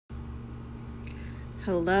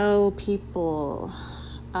Hello, people.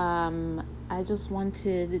 I just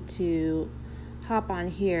wanted to hop on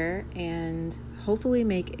here and hopefully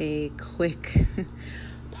make a quick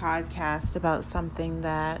podcast about something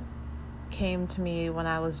that came to me when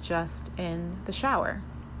I was just in the shower.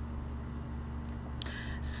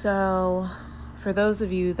 So, for those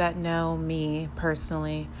of you that know me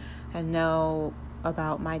personally and know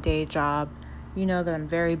about my day job, you know that I'm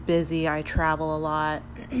very busy. I travel a lot.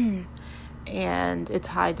 And it's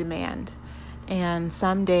high demand. And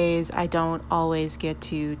some days I don't always get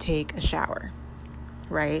to take a shower,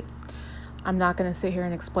 right? I'm not going to sit here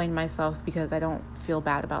and explain myself because I don't feel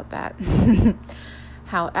bad about that.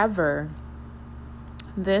 However,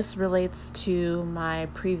 this relates to my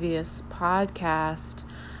previous podcast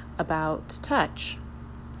about touch.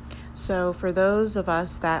 So for those of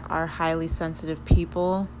us that are highly sensitive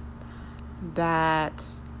people, that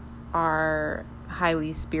are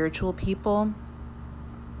highly spiritual people,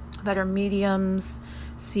 that are mediums,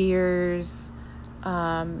 seers,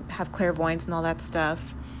 have clairvoyance and all that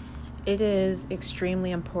stuff, it is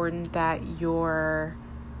extremely important that your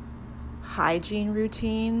hygiene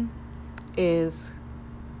routine is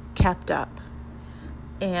kept up.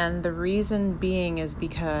 And the reason being is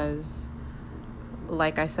because,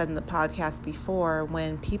 like I said in the podcast before,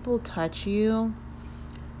 when people touch you,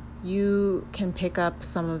 you can pick up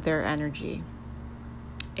some of their energy.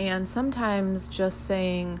 And sometimes just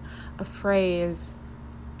saying a phrase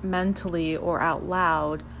mentally or out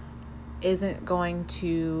loud isn't going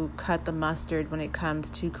to cut the mustard when it comes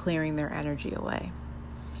to clearing their energy away.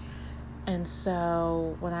 And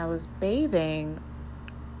so when I was bathing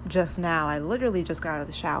just now, I literally just got out of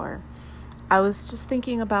the shower. I was just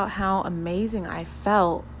thinking about how amazing I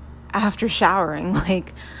felt after showering.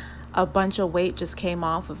 Like a bunch of weight just came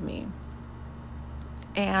off of me.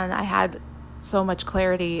 And I had so much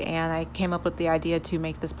clarity, and I came up with the idea to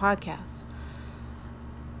make this podcast.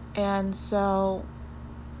 And so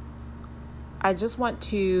I just want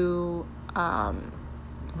to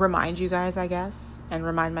remind you guys, I guess, and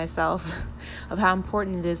remind myself of how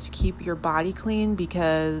important it is to keep your body clean,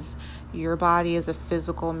 because your body is a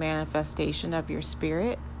physical manifestation of your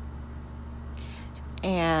spirit.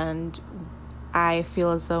 And I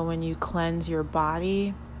feel as though when you cleanse your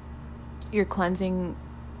body, you're cleansing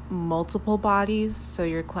multiple bodies. So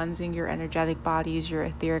you're cleansing your energetic bodies, your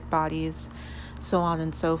etheric bodies, so on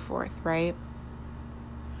and so forth, right?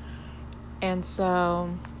 And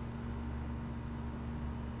so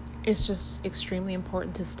it's just extremely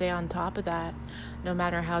important to stay on top of that, no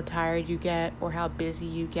matter how tired you get or how busy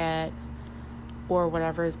you get or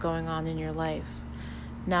whatever is going on in your life.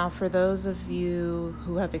 Now, for those of you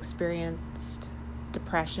who have experienced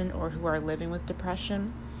depression or who are living with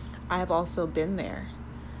depression, I have also been there.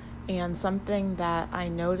 And something that I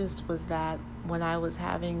noticed was that when I was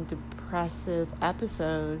having depressive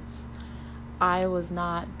episodes, I was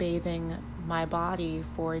not bathing my body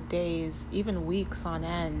for days, even weeks on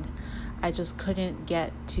end. I just couldn't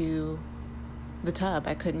get to the tub.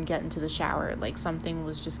 I couldn't get into the shower. Like something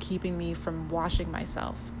was just keeping me from washing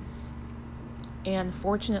myself. And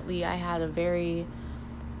fortunately, I had a very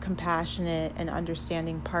compassionate and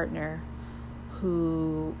understanding partner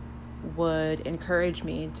who would encourage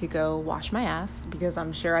me to go wash my ass, because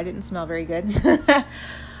I'm sure I didn't smell very good,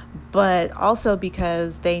 but also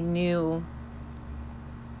because they knew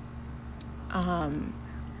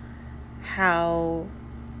how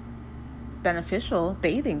beneficial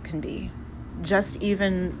bathing can be, just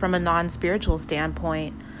even from a non-spiritual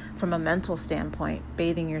standpoint, from a mental standpoint.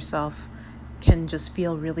 Bathing yourself can just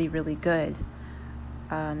feel really, really good.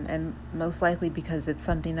 And most likely because it's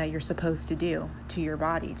something that you're supposed to do to your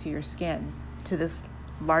body, to your skin, to this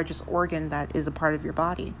largest organ that is a part of your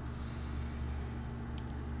body.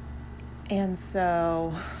 And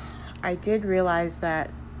so I did realize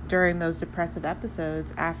that during those depressive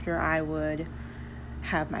episodes, after I would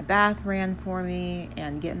have my bath ran for me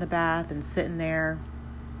and get in the bath and sit in there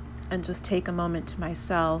and just take a moment to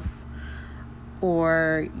myself,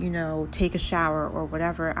 or, take a shower or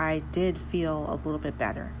whatever, I did feel a little bit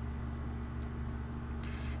better.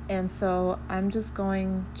 And so I'm just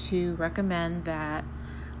going to recommend that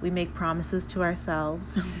we make promises to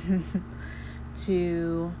ourselves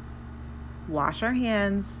to wash our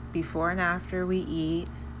hands before and after we eat,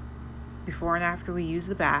 before and after we use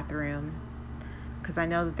the bathroom, because I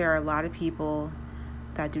know that there are a lot of people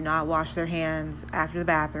that do not wash their hands after the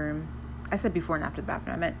bathroom. I said before and after the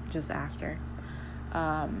bathroom. I meant just after.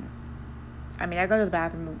 I go to the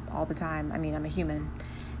bathroom all the time. I'm a human.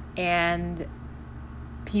 And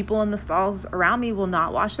people in the stalls around me will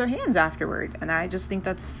not wash their hands afterward. And I just think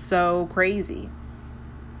that's so crazy.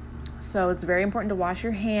 So it's very important to wash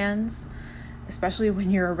your hands, especially when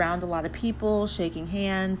you're around a lot of people, shaking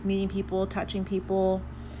hands, meeting people, touching people.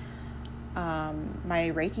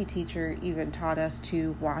 My Reiki teacher even taught us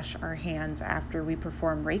to wash our hands after we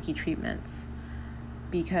perform Reiki treatments,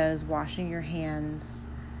 because washing your hands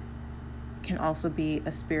can also be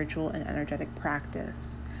a spiritual and energetic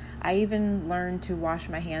practice. I even learned to wash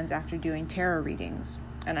my hands after doing tarot readings,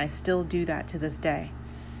 and I still do that to this day.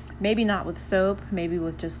 Maybe not with soap, maybe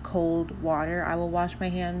with just cold water I will wash my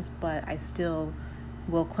hands, but I still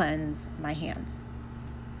will cleanse my hands.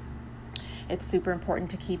 It's super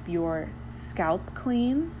important to keep your scalp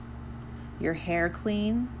clean, your hair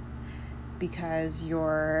clean, because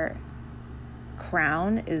your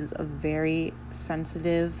crown is a very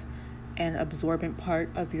sensitive and absorbent part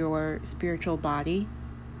of your spiritual body.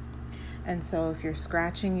 And so if you're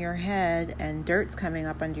scratching your head and dirt's coming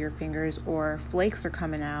up under your fingers, or flakes are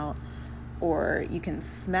coming out, or you can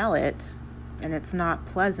smell it and it's not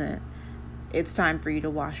pleasant, it's time for you to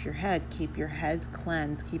wash your head. Keep your head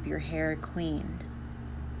cleansed. Keep your hair cleaned.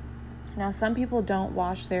 Now, some people don't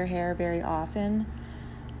wash their hair very often.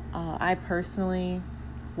 I personally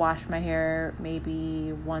wash my hair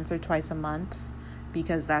maybe once or twice a month,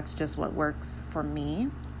 because that's just what works for me.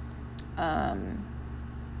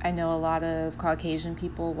 I know a lot of Caucasian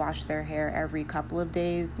people wash their hair every couple of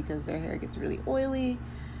days because their hair gets really oily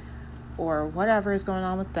or whatever is going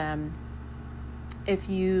on with them. If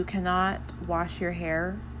you cannot wash your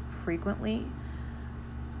hair frequently,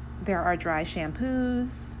 there are dry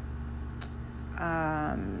shampoos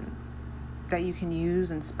that you can use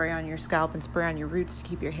and spray on your scalp and spray on your roots to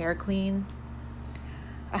keep your hair clean.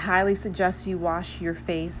 I highly suggest you wash your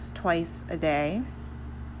face twice a day,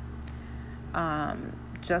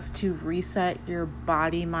 just to reset your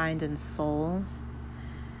body, mind, and soul.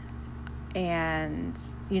 And,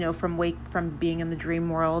 from being in the dream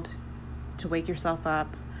world, to wake yourself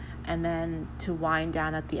up, and then to wind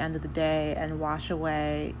down at the end of the day and wash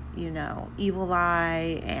away, evil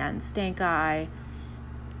eye and stank eye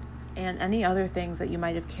and any other things that you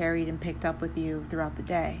might have carried and picked up with you throughout the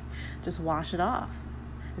day. Just wash it off,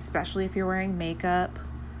 especially if you're wearing makeup.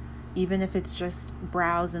 Even if it's just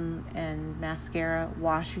brows and mascara,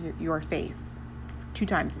 wash your face 2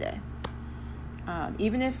 times a day.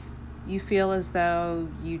 Even if you feel as though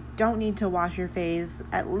you don't need to wash your face,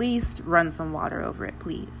 at least run some water over it,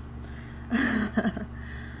 please.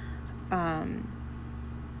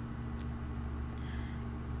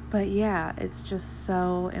 But yeah, it's just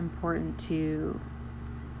so important to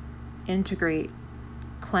integrate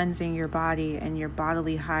cleansing your body and your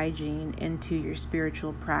bodily hygiene into your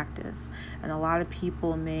spiritual practice. And a lot of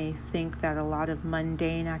people may think that a lot of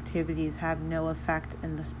mundane activities have no effect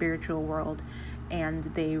in the spiritual world, and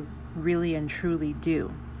they really and truly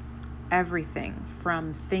do. Everything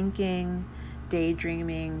from thinking,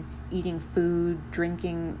 daydreaming, eating food,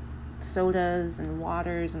 drinking sodas and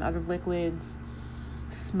waters and other liquids,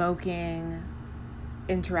 smoking,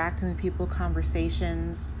 interacting with people,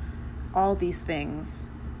 conversations, all these things,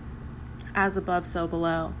 as above, so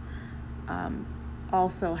below,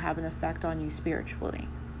 also have an effect on you spiritually.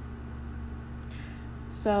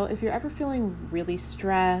 So if you're ever feeling really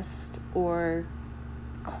stressed or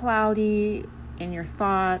cloudy in your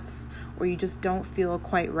thoughts, or you just don't feel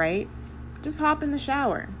quite right, just hop in the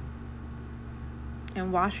shower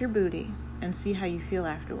and wash your booty and see how you feel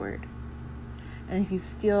afterward. And if you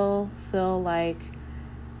still feel like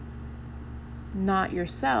not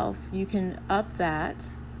yourself, you can up that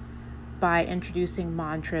by introducing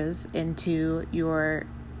mantras into your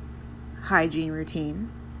hygiene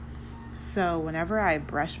routine. So whenever I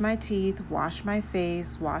brush my teeth, wash my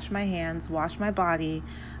face, wash my hands, wash my body,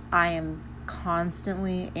 I am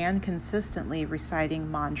constantly and consistently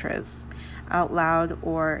reciting mantras out loud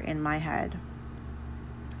or in my head.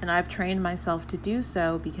 And I've trained myself to do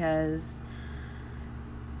so because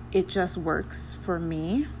it just works for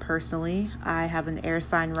me personally. I have an air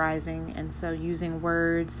sign rising, and so using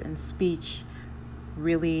words and speech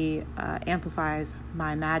really amplifies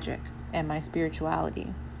my magic and my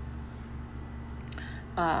spirituality.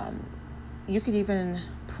 You could even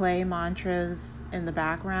play mantras in the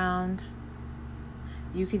background.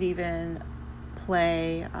 You could even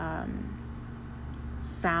play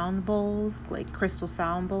sound bowls, like crystal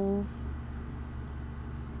sound bowls,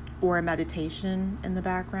 or a meditation in the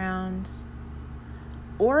background,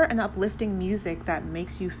 or an uplifting music that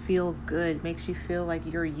makes you feel good, makes you feel like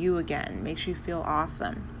you're you again, makes you feel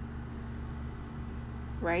awesome,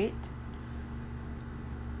 right?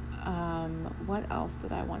 What else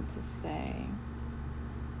did I want to say?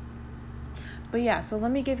 But yeah, so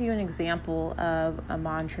let me give you an example of a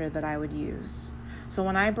mantra that I would use. So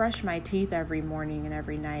when I brush my teeth every morning and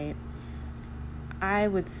every night, I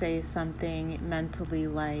would say something mentally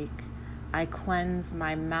like, I cleanse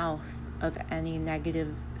my mouth of any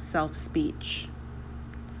negative self-speech.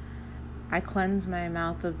 I cleanse my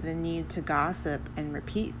mouth of the need to gossip and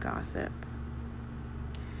repeat gossip.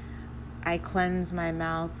 I cleanse my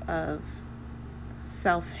mouth of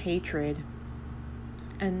self-hatred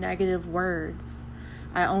and negative words.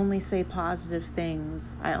 I only say positive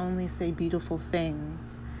things. I only say beautiful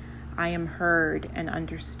things. I am heard and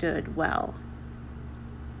understood well.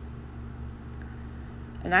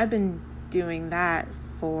 And I've been doing that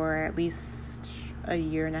for at least a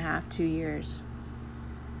year and a half, 2 years.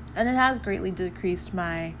 And it has greatly decreased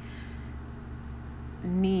my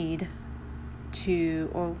need to,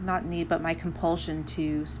 or not need, but my compulsion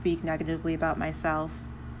to speak negatively about myself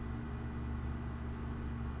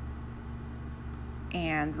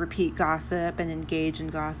and repeat gossip and engage in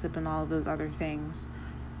gossip and all of those other things.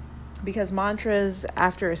 Because mantras,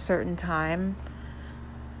 after a certain time,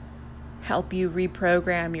 help you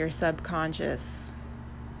reprogram your subconscious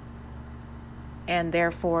and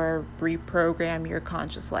therefore reprogram your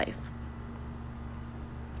conscious life.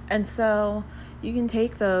 And so you can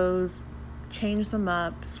take those, change them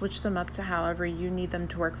up, switch them up to however you need them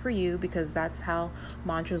to work for you, because that's how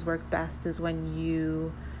mantras work best, is when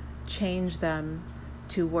you change them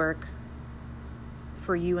to work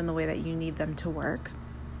for you in the way that you need them to work.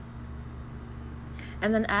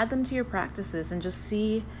 And then add them to your practices and just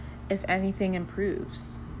see if anything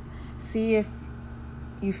improves. See if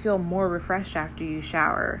you feel more refreshed after you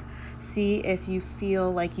shower. See if you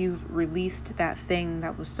feel like you've released that thing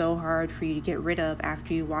that was so hard for you to get rid of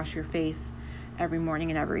after you wash your face every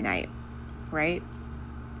morning and every night, right?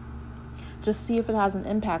 Just see if it has an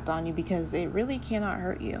impact on you, because it really cannot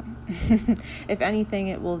hurt you. If anything,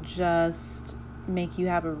 it will just make you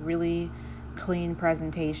have a really clean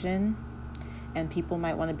presentation, and people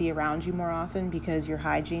might want to be around you more often because your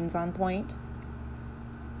hygiene's on point.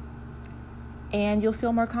 And you'll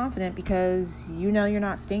feel more confident because you know you're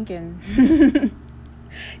not stinking.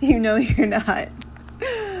 You know you're not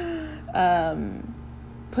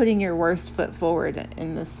putting your worst foot forward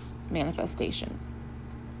in this manifestation.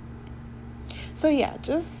 So yeah,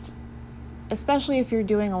 just, especially if you're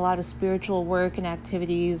doing a lot of spiritual work and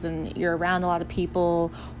activities and you're around a lot of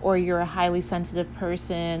people, or you're a highly sensitive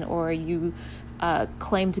person, or you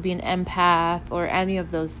claim to be an empath, or any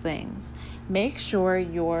of those things, make sure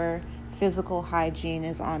your physical hygiene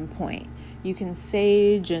is on point. You can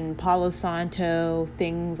sage and Palo Santo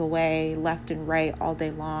things away left and right all day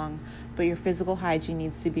long, but your physical hygiene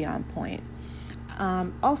needs to be on point.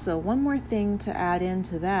 Also, one more thing to add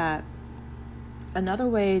into that, another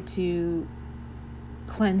way to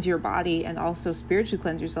cleanse your body and also spiritually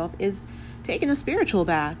cleanse yourself is taking a spiritual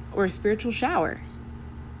bath or a spiritual shower.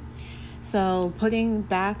 So putting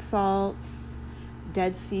bath salts,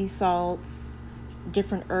 Dead Sea salts,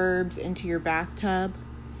 different herbs into your bathtub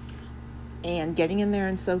and getting in there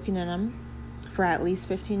and soaking in them for at least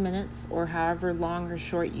 15 minutes, or however long or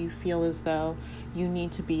short you feel as though you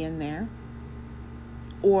need to be in there.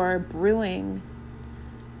 Or brewing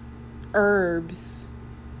herbs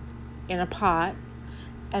in a pot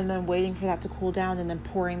and then waiting for that to cool down and then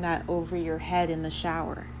pouring that over your head in the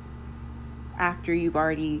shower after you've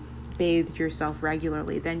already bathed yourself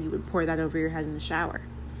regularly. Then you would pour that over your head in the shower.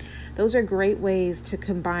 Those are great ways to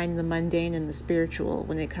combine the mundane and the spiritual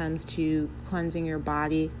when it comes to cleansing your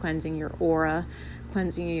body, cleansing your aura,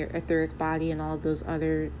 cleansing your etheric body, and all of those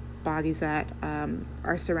other bodies that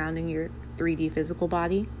are surrounding your 3D physical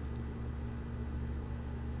body.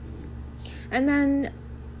 And then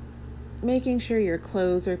making sure your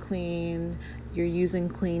clothes are clean, you're using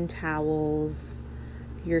clean towels,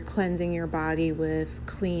 you're cleansing your body with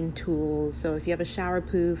clean tools. So if you have a shower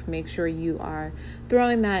poof, make sure you are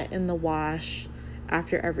throwing that in the wash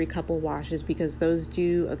after every couple washes, because those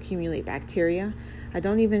do accumulate bacteria. I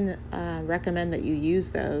don't even recommend that you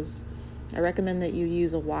use those. I recommend that you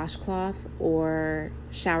use a washcloth or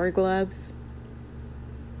shower gloves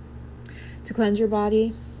to cleanse your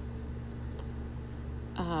body,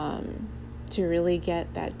 to really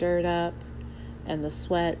get that dirt up and the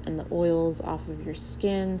sweat and the oils off of your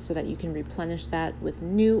skin so that you can replenish that with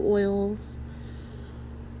new oils,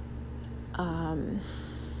 and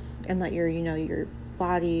let your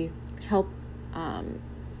body help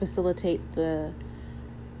facilitate the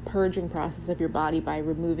purging process of your body by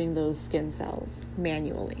removing those skin cells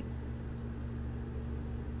manually.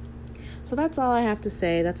 So that's all I have to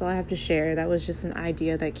say. That's all I have to share. That was just an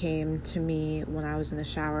idea that came to me when I was in the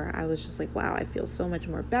shower. I was just like, wow, I feel so much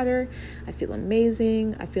more better. I feel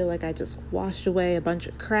amazing. I feel like I just washed away a bunch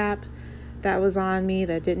of crap that was on me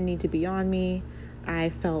that didn't need to be on me. I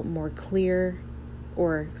felt clearer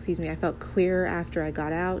after I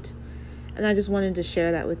got out. And I just wanted to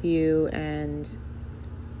share that with you, and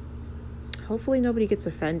hopefully nobody gets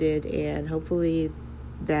offended, and hopefully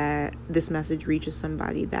that this message reaches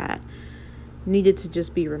somebody that needed to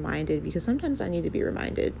just be reminded, because sometimes I need to be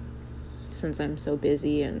reminded, since I'm so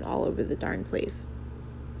busy and all over the darn place,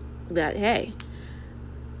 that, hey,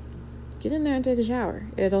 get in there and take a shower.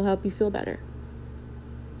 It'll help you feel better.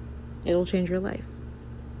 It'll change your life.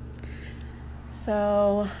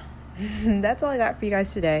 So that's all I got for you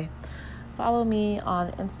guys today. Follow me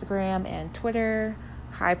on Instagram and Twitter,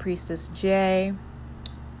 High Priestess J,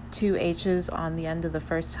 2 H's on the end of the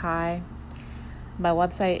first high. My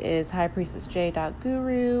website is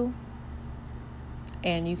highpriestessj.guru,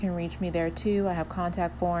 and you can reach me there too. I have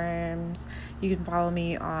contact forms. You can follow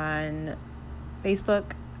me on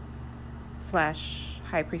Facebook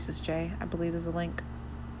 /High Priestess J, I believe is a link.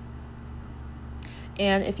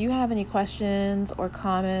 And if you have any questions or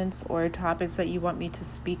comments or topics that you want me to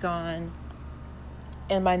speak on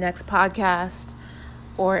in my next podcast,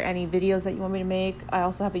 or any videos that you want me to make, I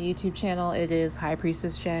also have a YouTube channel. It is High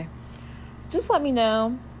Priestess J. Just let me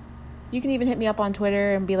know. You can even hit me up on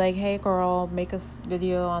Twitter and be like, hey girl, make a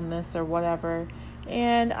video on this or whatever.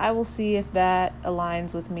 And I will see if that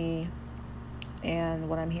aligns with me and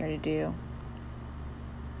what I'm here to do.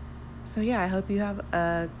 So yeah, I hope you have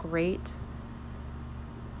a great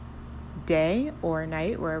day or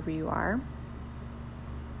night wherever you are.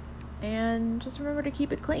 And just remember to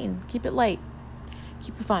keep it clean, keep it light,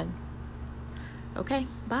 keep it fun. Okay,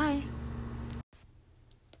 bye.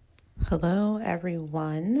 Hello,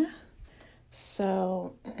 everyone.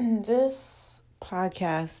 So this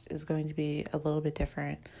podcast is going to be a little bit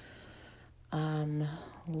different.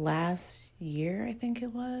 Last year, I think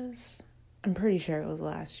it was. I'm pretty sure it was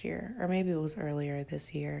last year, or maybe it was earlier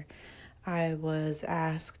this year. I was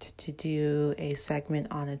asked to do a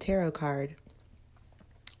segment on a tarot card,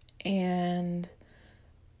 and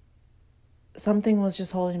something was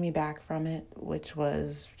just holding me back from it, which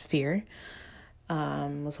was fear.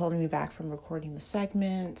 Was holding me back from recording the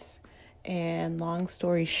segment. And long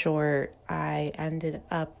story short, I ended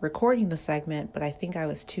up recording the segment, but I think I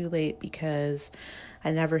was too late because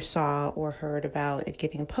I never saw or heard about it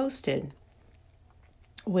getting posted,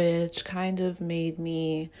 which kind of made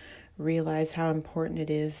me realize how important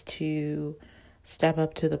it is to step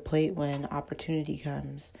up to the plate when opportunity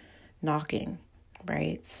comes knocking,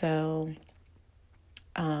 right? So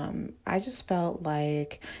I just felt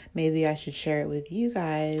like maybe I should share it with you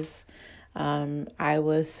guys. I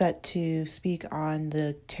was set to speak on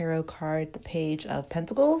the tarot card, the Page of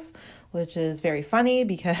Pentacles, which is very funny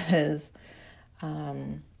because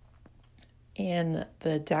in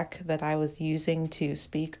the deck that I was using to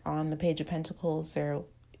speak on the Page of Pentacles, there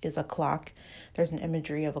is a clock. There's an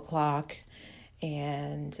imagery of a clock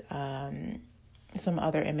and some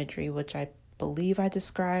other imagery, which I believe I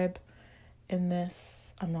describe in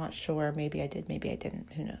this. I'm not sure. Maybe I did, maybe I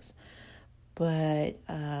didn't. Who knows? But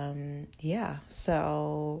yeah,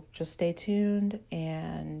 so just stay tuned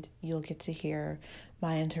and you'll get to hear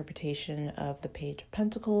my interpretation of the Page of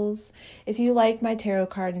Pentacles. If you like my tarot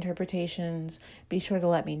card interpretations, be sure to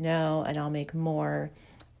let me know and I'll make more.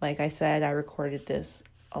 Like I said, I recorded this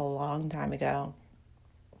a long time ago.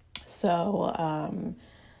 So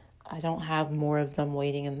I don't have more of them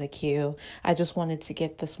waiting in the queue. I just wanted to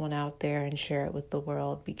get this one out there and share it with the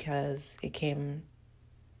world because it came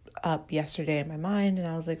up yesterday in my mind and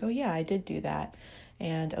I was like, oh yeah, I did do that.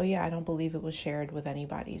 And oh yeah, I don't believe it was shared with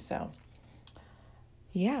anybody. So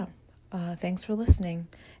yeah, thanks for listening.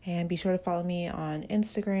 And be sure to follow me on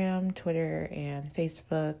Instagram, Twitter, and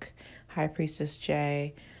Facebook, High Priestess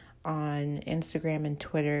J. On Instagram and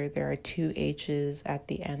Twitter, there are 2 H's at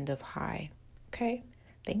the end of high. Okay?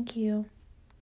 Thank you.